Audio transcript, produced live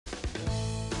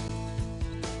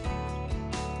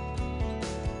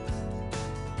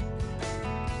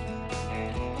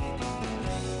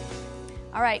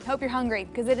All right, hope you're hungry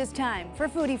because it is time for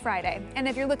Foodie Friday. And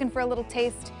if you're looking for a little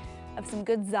taste of some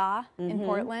good za in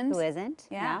Portland. Who isn't?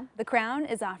 Yeah. The Crown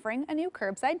is offering a new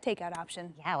curbside takeout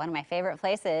option. Yeah, one of my favorite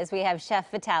places. We have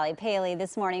Chef Vitaly Paley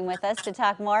this morning with us to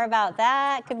talk more about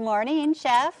that. Good morning,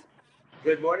 Chef.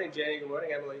 Good morning, Jenny. Good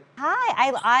morning, Emily.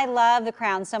 Hi, I love the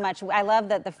Crown so much. I love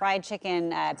the fried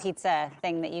chicken pizza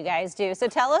thing that you guys do. So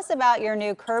tell us about your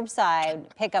new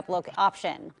curbside pickup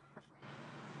option.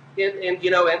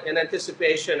 In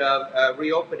anticipation of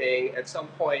reopening at some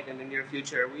point in the near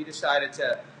future, we decided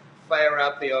to fire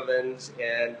up the ovens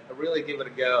and really give it a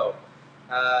go.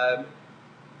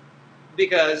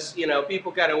 Because,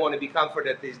 people kind of want to be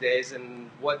comforted these days, and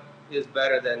what is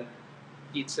better than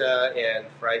pizza and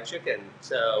fried chicken?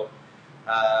 So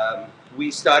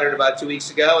we started about 2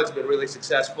 weeks ago. It's been really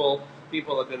successful.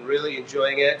 People have been really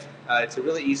enjoying it. It's a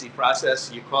really easy process.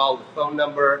 You call the phone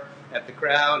number at the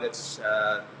Crown. It's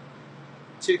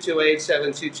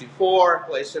 228-7224.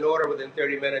 Place an order within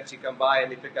 30 minutes. You come by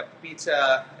and they pick up the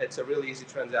pizza. It's a really easy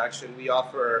transaction. We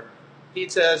offer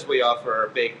pizzas. We offer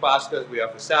baked pastas. We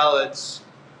offer salads.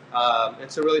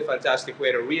 It's a really fantastic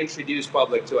way to reintroduce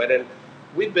public to it. And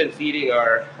we've been feeding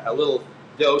a little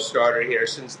dough starter here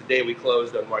since the day we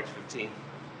closed on March 15th.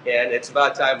 And it's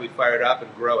about time we fire it up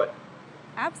and grow it.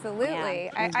 Absolutely.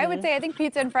 Yeah. I would say I think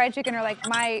pizza and fried chicken are like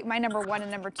my number one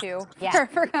and number two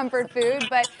for comfort food.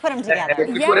 But put them together.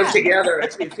 And if you put them together,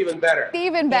 it's even better.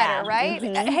 Even better, right?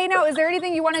 Hey, now, is there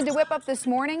anything you wanted to whip up this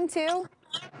morning too?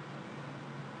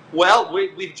 Well,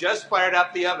 we've just fired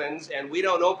up the ovens, and we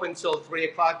don't open till 3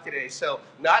 o'clock today, so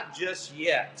not just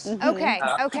yet. Okay,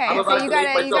 so you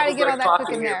gotta get all that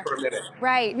cooking there.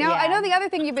 Right. Now, I know the other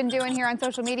thing you've been doing here on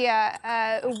social media,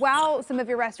 while some of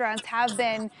your restaurants have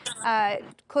been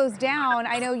closed down,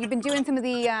 I know you've been doing some of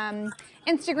the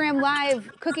Instagram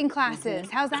Live cooking classes.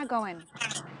 How's that going?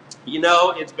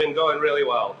 It's been going really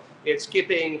well. It's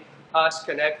keeping us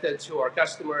connected to our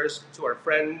customers, to our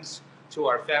friends, to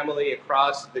our family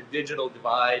across the digital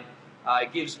divide.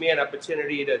 It gives me an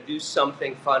opportunity to do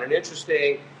something fun and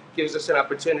interesting. Gives us an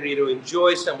opportunity to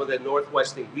enjoy some of the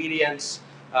Northwest ingredients.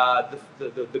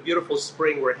 The beautiful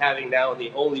spring we're having now, and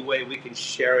the only way we can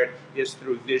share it is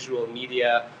through visual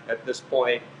media at this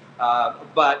point.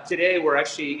 But today we're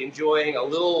actually enjoying a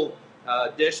little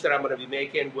dish that I'm going to be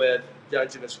making with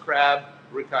Dungeness crab,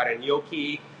 ricotta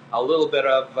gnocchi, a little bit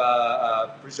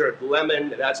of preserved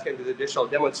lemon. That's going to be the dish I'll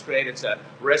demonstrate. It's a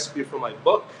recipe from my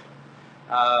book.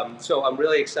 So I'm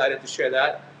really excited to share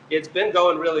that. It's been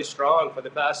going really strong for the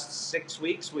past 6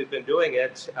 weeks. We've been doing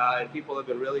it, and people have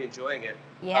been really enjoying it.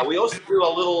 Yeah. We also do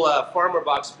a little farmer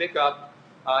box pickup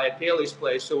at Paley's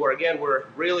place. So we're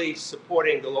really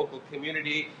supporting the local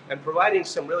community and providing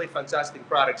some really fantastic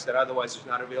products that otherwise is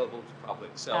not available to the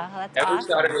public. So every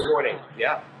Saturday morning,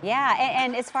 Yeah,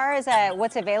 and as far as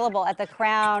what's available at the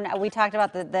Crown, we talked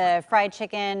about the fried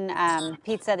chicken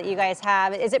pizza that you guys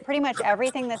have. Is it pretty much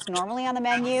everything that's normally on the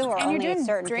menu, or and only you're doing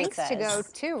certain drinks pizzas? to go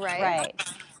too, right? Right.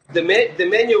 The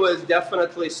menu is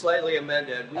definitely slightly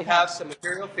amended. We have some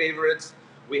imperial favorites.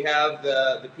 We have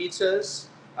the pizzas,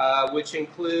 which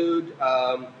include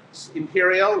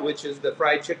Imperial, which is the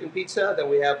fried chicken pizza. Then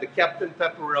we have the Captain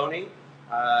Pepperoni.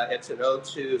 It's an ode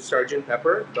to Sergeant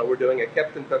Pepper, but we're doing a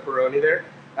Captain Pepperoni there.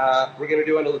 We're going to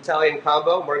do an Italian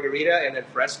combo, margarita and then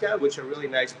fresca, which are really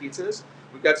nice pizzas.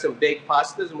 We've got some baked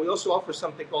pastas, and we also offer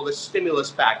something called a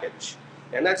stimulus package.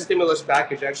 And that stimulus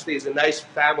package actually is a nice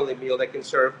family meal that can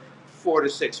serve 4 to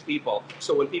 6 people.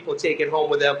 So when people take it home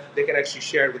with them, they can actually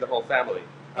share it with the whole family.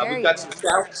 We've got some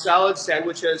salads,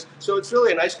 sandwiches, so it's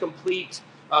really a nice complete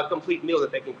meal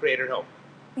that they can create at home.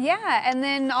 Yeah, and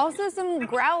then also some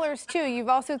growlers too. You've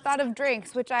also thought of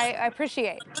drinks, which I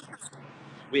appreciate.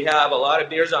 We have a lot of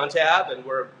beers on tap, and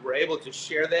we're able to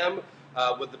share them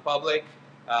with the public.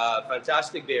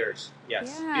 Fantastic beers,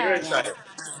 yes. Beer and cider.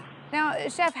 Now,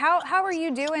 Chef, how are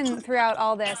you doing throughout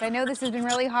all this? I know this has been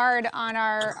really hard on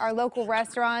our local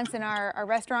restaurants and our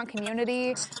restaurant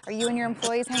community. Are you and your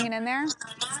employees hanging in there?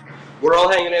 We're all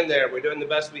hanging in there. We're doing the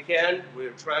best we can.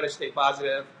 We're trying to stay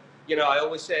positive. I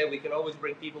always say we can always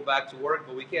bring people back to work,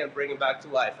 but we can't bring them back to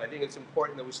life. I think it's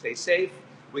important that we stay safe.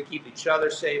 We keep each other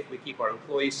safe. We keep our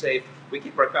employees safe. We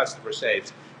keep our customers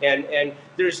safe. And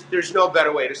there's no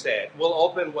better way to say it. We'll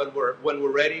open when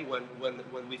we're ready,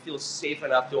 when we feel safe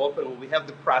enough to open, when we have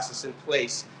the process in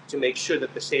place to make sure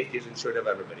that the safety is ensured of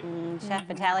everybody. Chef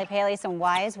Vitaly Paley, some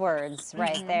wise words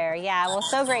right there. Yeah, well,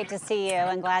 so great to see you,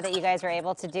 and glad that you guys were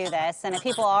able to do this. And if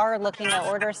people are looking to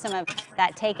order some of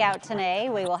that takeout today,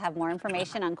 we will have more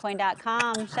information on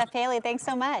coin.com. Chef Paley, thanks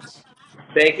so much.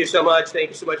 Thank you so much. Thank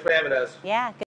you so much for having us. Yeah.